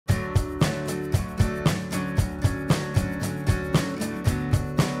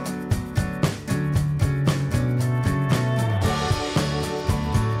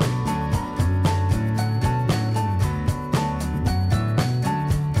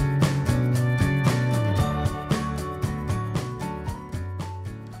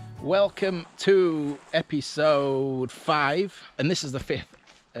Welcome to episode 5, and this is the fifth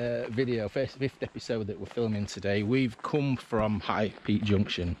episode that we're filming today. We've come from High Peak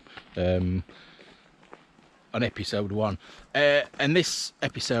Junction on episode 1, and this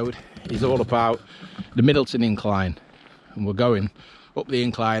episode is all about the Middleton Incline, and we're going up the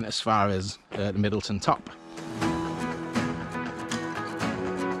incline as far as the Middleton top.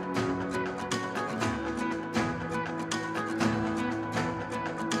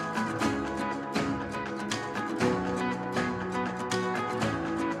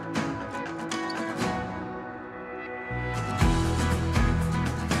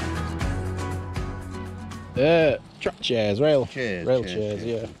 Track chairs, rail chairs,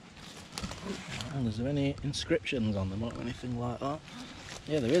 yeah. And is there any inscriptions on them or anything like that?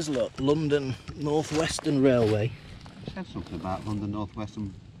 Yeah, there is. Look, London North Western Railway. It said something about London North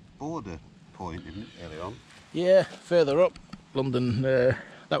Western border point, didn't it, early on? Yeah, further up, London.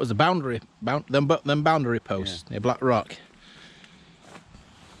 That was the boundary, them boundary posts near Black Rock.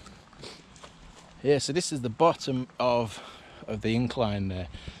 Yeah, so this is the bottom of the incline there,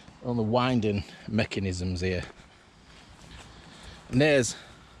 on the winding mechanisms here. And there's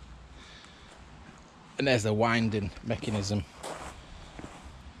the winding mechanism.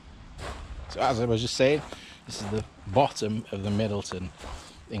 So as I was just saying, this is the bottom of the Middleton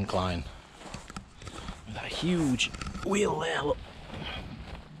Incline. With that huge wheel there, look.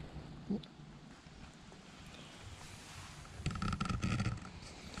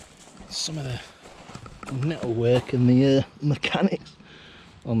 Some of the metalwork and the mechanics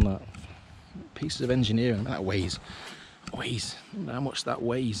on that. Pieces of engineering. That weighs. I don't know how much that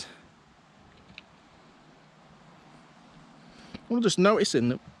weighs. I'm just noticing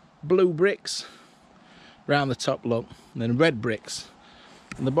that blue bricks round the top, look, and then red bricks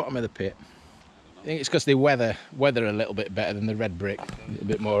on the bottom of the pit. I think it's because they weather a little bit better than the red brick, a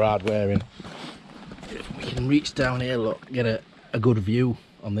bit more hard wearing. We can reach down here, look, get a good view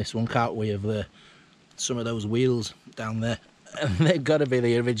on this one, can't we, of some of those wheels down there. And they've got to be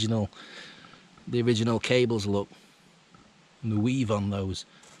the original cables, look, and the weave on those.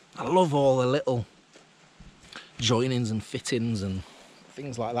 I love all the little joinings and fittings and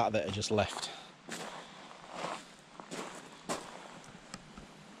things like that are just left.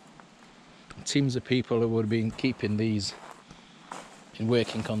 Teams of people who would have been keeping these in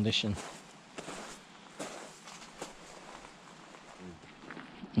working condition.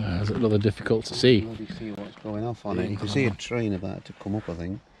 It's a little difficult to see. You see what's going off on it. You can see a train about to come up, I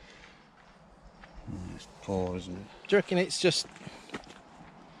think. It's poor, isn't it? Do you reckon it's just...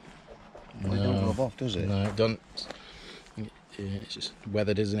 Well, it don't rub off, does it? No, it don't. It's just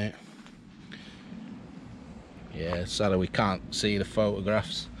weathered, isn't it? Yeah, sadly we can't see the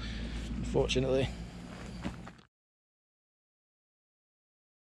photographs, unfortunately.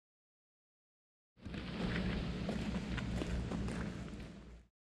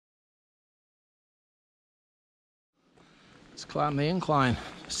 Let's climb the incline.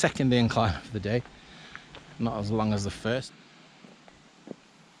 Second incline of the day. Not as long as the first.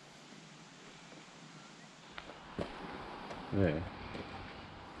 Yeah.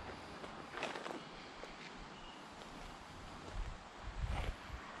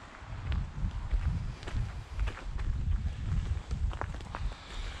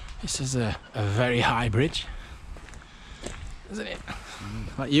 This is a very high bridge, isn't it?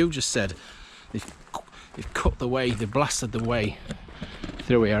 Like you just said, they've cut the way, they've blasted the way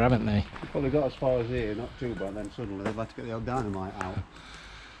through here, haven't they? They probably got as far as here, not too bad, then suddenly they've had to get the old dynamite out.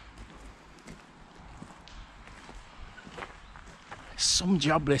 It's some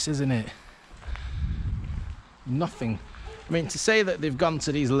job this, isn't it? Nothing. I mean, to say that they've gone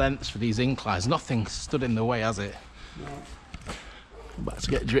to these lengths for these inclines, nothing stood in the way, has it? No. About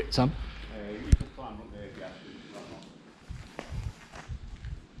to get dripped on. You can climb up there if you have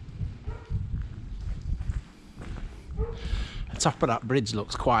to. The top of that bridge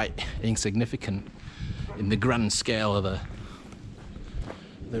looks quite insignificant in the grand scale of the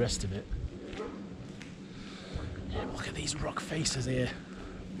rest of it. Yeah, look at these rock faces here.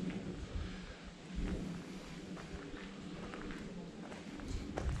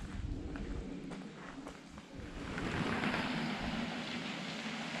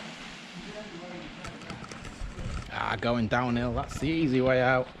 Going downhill, that's the easy way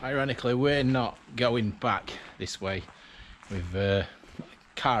out. Ironically, we're not going back this way with a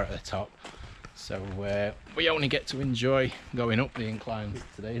car at the top, so we only get to enjoy going up the inclines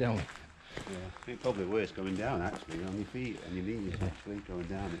today, don't we? Yeah, it's probably worse going down actually, on your feet and your knees. Actually going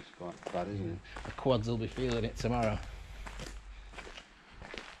down, it's quite bad, isn't it? The quads will be feeling it tomorrow.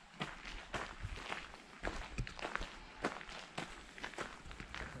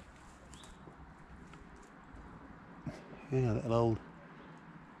 Yeah, little old.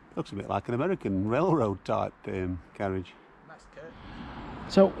 Looks a bit like an American railroad type carriage.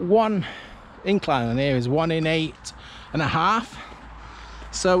 So one incline on here is 1 in 8.5.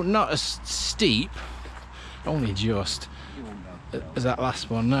 So not as steep, only just as that last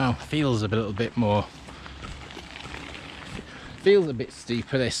one. Now feels a little bit more. Feels a bit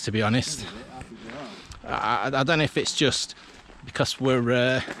steeper, this, to be honest. I don't know if it's just because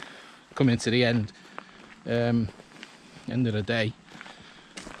we're coming to the end of the day.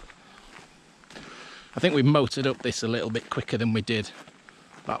 I think we've motored up this a little bit quicker than we did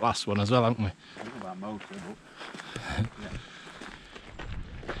that last one as well, haven't we? I don't know about motor, but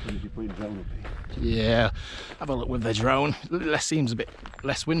yeah. You put your drone up here. Yeah, have a look with the drone. It seems a bit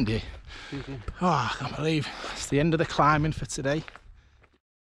less windy. Oh, I can't believe it's the end of the climbing for today.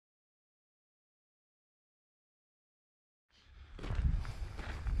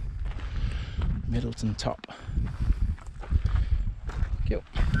 Middleton top. Cool.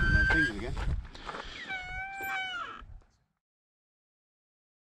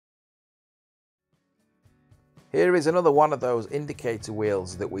 Here is another one of those indicator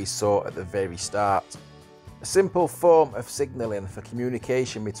wheels that we saw at the very start. A simple form of signalling for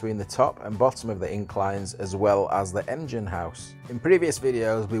communication between the top and bottom of the inclines as well as the engine house. In previous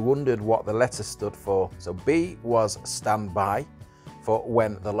videos we wondered what the letter stood for. So B was standby, for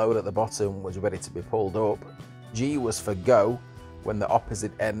when the load at the bottom was ready to be pulled up. G was for go, when the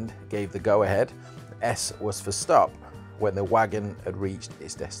opposite end gave the go ahead. S was for stop, when the wagon had reached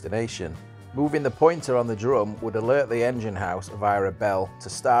its destination. Moving the pointer on the drum would alert the engine house via a bell to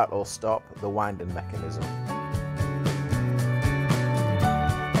start or stop the winding mechanism.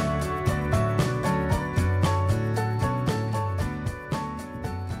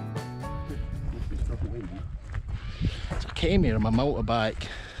 So I came here on my motorbike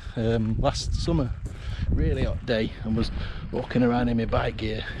last summer, really hot day, and was walking around in my bike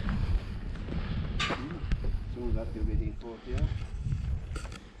gear.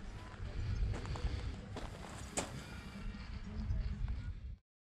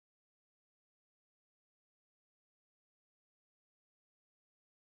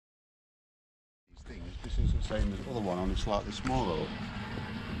 This is the same as the other one, only slightly smaller.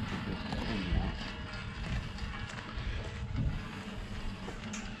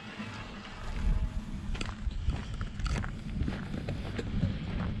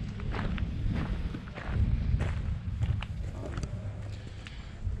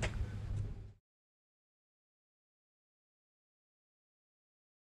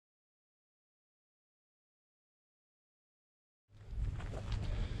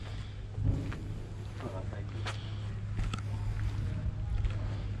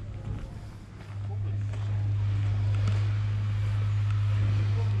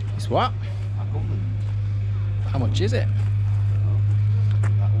 It's what? How much is it?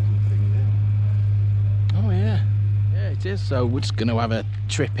 Oh yeah, yeah it is. So we're just going to have a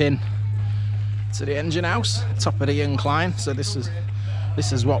trip in to the engine house, top of the incline. So this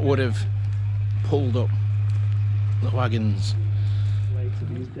is what would have pulled up the wagons. Later,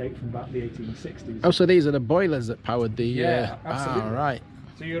 these date from about the 1860s. Oh, so these are the boilers that powered the. Yeah, absolutely. Oh, right.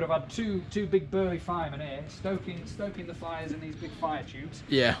 So you would have had two big burly firemen here stoking the fires in these big fire tubes.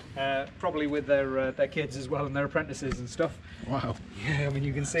 Yeah. Probably with their kids as well and their apprentices and stuff. Wow. Yeah, I mean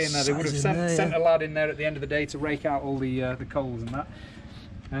you can see in there they would have sent a lad in there at the end of the day to rake out all the coals and that.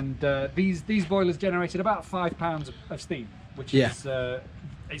 And these boilers generated about 5 pounds of steam, which is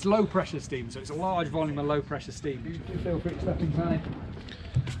it's low pressure steam, so it's a large volume of low pressure steam. Do feel free to step inside.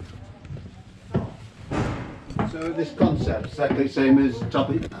 So this concept is exactly the same as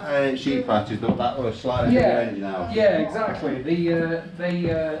top sheep patches, but that was slightly bigger engine house. Yeah, exactly.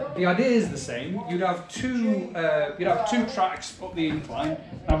 The idea is the same. You'd have two tracks up the incline,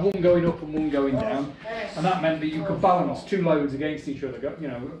 and one going up and one going down, and that meant that you could balance two loads against each other,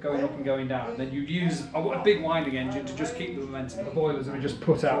 going up and going down. And then you'd use a big winding engine to just keep the momentum. The boilers would just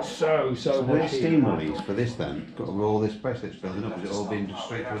put out so Where's much steam release for this then? Got all this pressure that's building up, is it all being just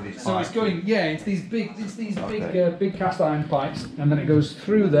straight through these pipes? So it's going, it's these big cast iron pipes, and then it goes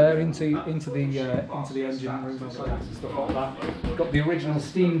through there into the engine room and stuff like that. Got the original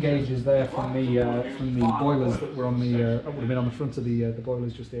steam gauges there from the boilers that were on the that would have been on the front of the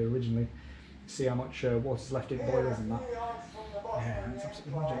boilers just here originally. See how much water's left in boilers and that. Yeah, it's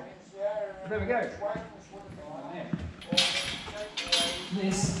absolutely magic. But there we go.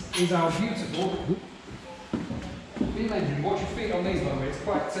 This is our beautiful steam engine. Watch your feet on these, by the way. It's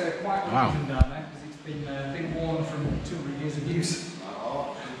quite uneven down there. Been worn from 200 years of use.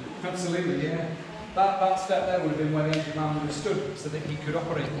 Absolutely, yeah. That step there would have been where the engine man would have stood so that he could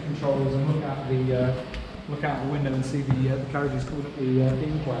operate the controls and look at look out the window and see the carriages coming up the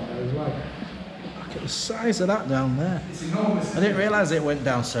incline there as well. Look at the size of that down there. It's enormous. I didn't realise it went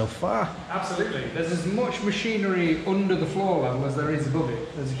down so far. Absolutely. There's as much machinery under the floor level as there is above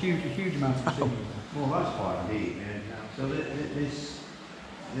it. There's a huge amount of machinery. Well, that's quite neat. So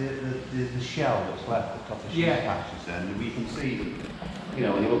the shell that's left at the top of the patches, then we can see, you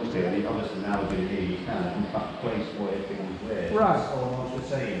know, when you look at it, obviously now we're here, you can in fact place where things were. Right. It's almost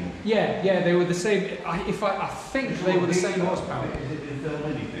the same. Yeah, they were the same. I think they were the same horsepower. Is it built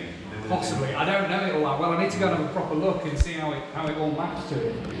anything? Possibly. I don't know it all that well. I need to go and have a proper look and see how it all maps to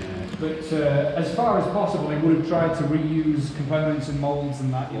it. Yeah. But as far as possible, they would have tried to reuse components and moulds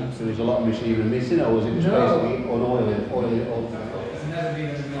and that, you know. So there's a lot of machinery missing, or was it just basically unoiled? Oil It's never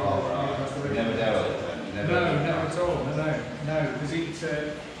been Never there. No, never at all. No, because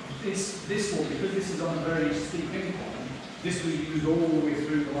this one, because this is on a very steep incline, this was used all the way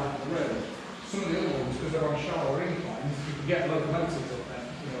through the length of the road. Some of the other ones, because they're on shallower inclines, you can get locomotives up there.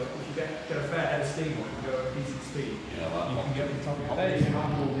 You know, if you get a fair head of steam on it and go at decent speed, you can get the top of it. They can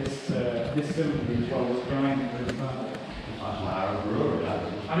handle this cylinder as well as grinding really well.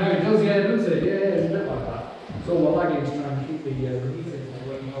 I know it does, doesn't it? Yeah, it's a bit like that. So all the lagging's trying to keep the heating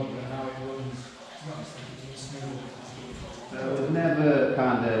working over and how it runs. It's not as smooth. So it was never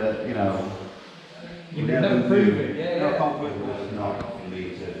kind of, you know. You can never prove it, No, conflict was not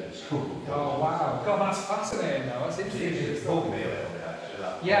lead to school. Oh wow, God, that's fascinating though. That's interesting. It's bugged me a little bit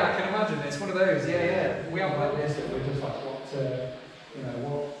actually. Yeah, I can imagine. It's one of those. Yeah. We haven't like this. We're just like what, you know,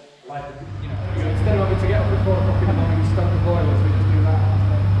 what, like, you know, instead of having to get up at 4 o'clock in the morning and start the boilers, we just do that.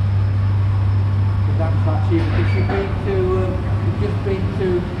 That's actually, if you've just been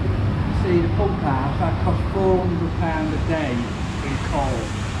to see the pump house, that costs £400 a day in coal.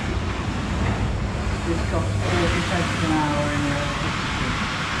 This costs 30 cents an hour in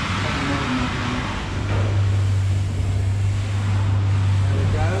There we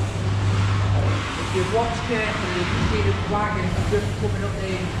go. If you watch carefully, you can see the wagons just coming up the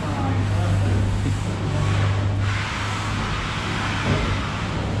incline.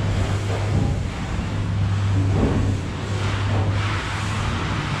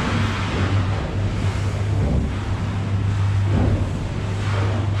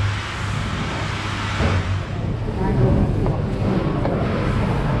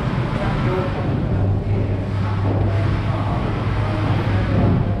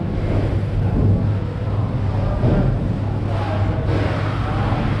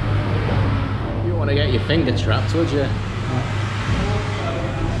 Finger trapped, would you?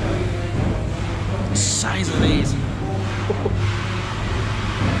 The size of these.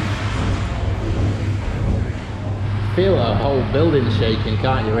 Feel the whole building shaking,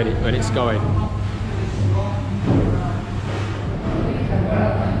 can't you, when it's going?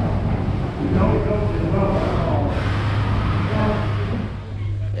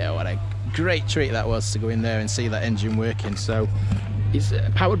 Yeah, what a great treat that was to go in there and see that engine working. So it's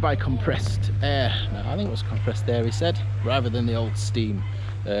powered by compressed air. No, I think it was compressed air, he said, rather than the old steam.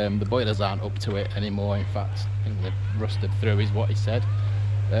 The boilers aren't up to it anymore. In fact, I think they've rusted through, is what he said.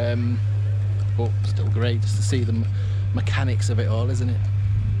 But still great just to see the mechanics of it all, isn't it?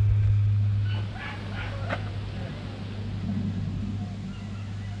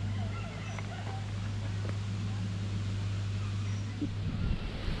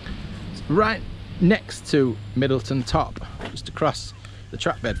 It's right next to Middleton Top, just across the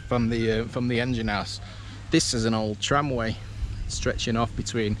trackbed from the engine house. This is an old tramway stretching off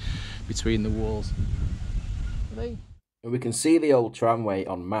between the walls. We can see the old tramway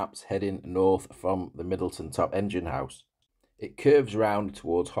on maps heading north from the Middleton Top engine house. It curves round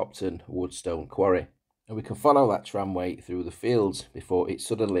towards Hopton Woodstone Quarry, and we can follow that tramway through the fields before it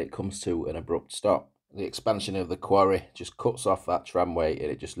suddenly comes to an abrupt stop. The expansion of the quarry just cuts off that tramway and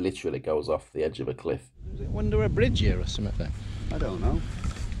it just literally goes off the edge of a cliff. Is it under a bridge here or something then? I don't know.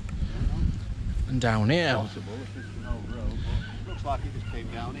 And down here. Possible if it's an old road, but it looks like it just came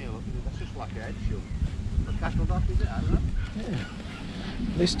down here. Look, that's just like a head shoot. But Castle Dock, is it? I don't know. Yeah.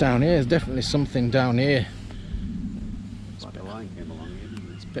 This down here is definitely something down here. It's like a line came along here,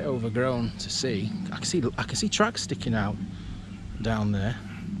 didn't it? It's a bit overgrown to see. I can see tracks sticking out down there.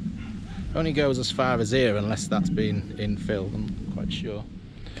 Only goes as far as here unless that's been infilled, I'm quite sure.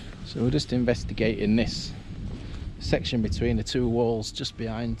 So we're just investigating this section between the two walls just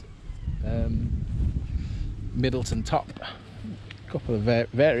behind Middleton Top. A couple of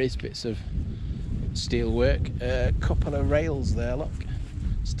various bits of steel work, a couple of rails there, look,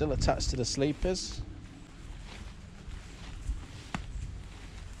 still attached to the sleepers.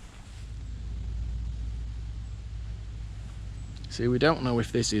 See, we don't know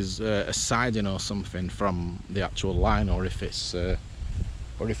if this is a siding or something from the actual line, or if it's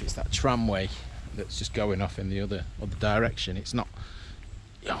that tramway that's just going off in the other direction. It's not.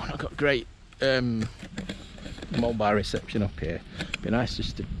 You know, I've got great mobile reception up here. It'd be nice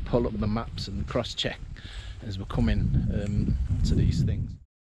just to pull up the maps and cross-check as we're coming to these things.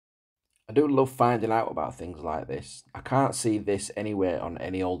 I do love finding out about things like this. I can't see this anywhere on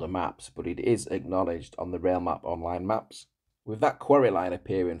any older maps, but it is acknowledged on the Railmap online maps. With that quarry line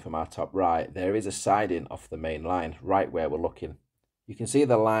appearing from our top right, there is a siding off the main line, right where we're looking. You can see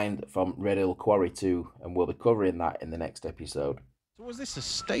the line from Red Hill Quarry too, and we'll be covering that in the next episode. So was this a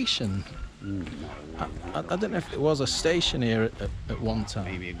station? No. I don't know if it was a station here at one time.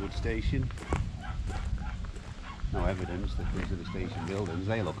 Maybe a good station. No evidence that these are the station buildings.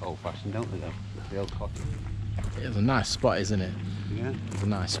 They look old-fashioned, don't they, though? The old cottage. It's a nice spot, isn't it? Yeah. It's a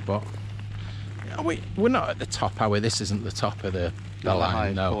nice spot. We're not at the top, are we? This isn't the top of the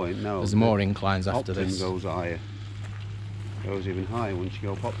line, no. Point, no. There's more inclines after Hopton this. goes higher. Goes even higher once you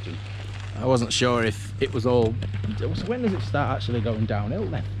go up Hopton. I wasn't sure if it was all... When does it start actually going downhill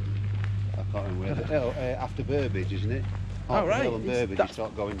then? I can't remember where after Burbage, isn't it? Oh, right. Hill and Burbage, you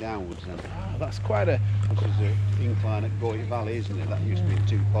start going downwards then. Oh, that's quite a... This is an incline at Goyt Valley, isn't it? That used to be in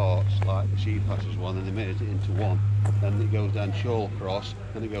 2 parts, like the Sheep Passers one, and they made it into one. Then it goes down Shawcross,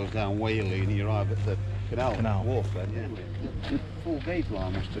 then it goes down Whaley, and you arrive at the canal. Wharf then, yeah. Full gauge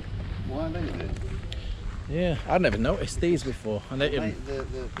line must have... Why are they in it? Yeah, I'd never noticed these before. And The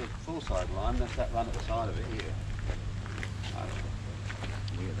full side line, that's that ran at the side of it here.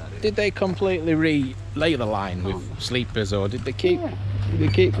 Weird that is. Did they completely relay the line with sleepers, or did they keep? Yeah. Did they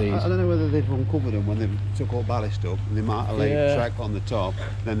keep these? I don't know whether they've uncovered them when they took all ballast up, and they might have laid track on the top,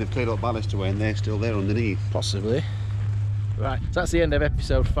 then they've cleared all ballast away and they're still there underneath. Possibly. Right, so that's the end of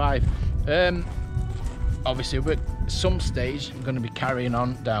episode 5. Obviously, at some stage, I'm going to be carrying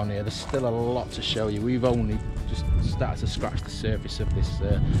on down here. There's still a lot to show you. We've only just started to scratch the surface of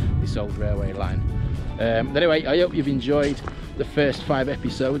this old railway line. But anyway, I hope you've enjoyed the first 5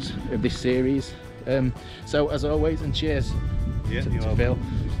 episodes of this series. So as always, and cheers to Phil.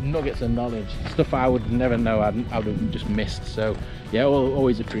 Nuggets of knowledge, stuff I would never know, I would have just missed. So yeah,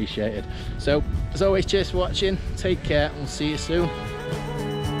 always appreciated. So as always, cheers for watching. Take care, and we'll see you soon.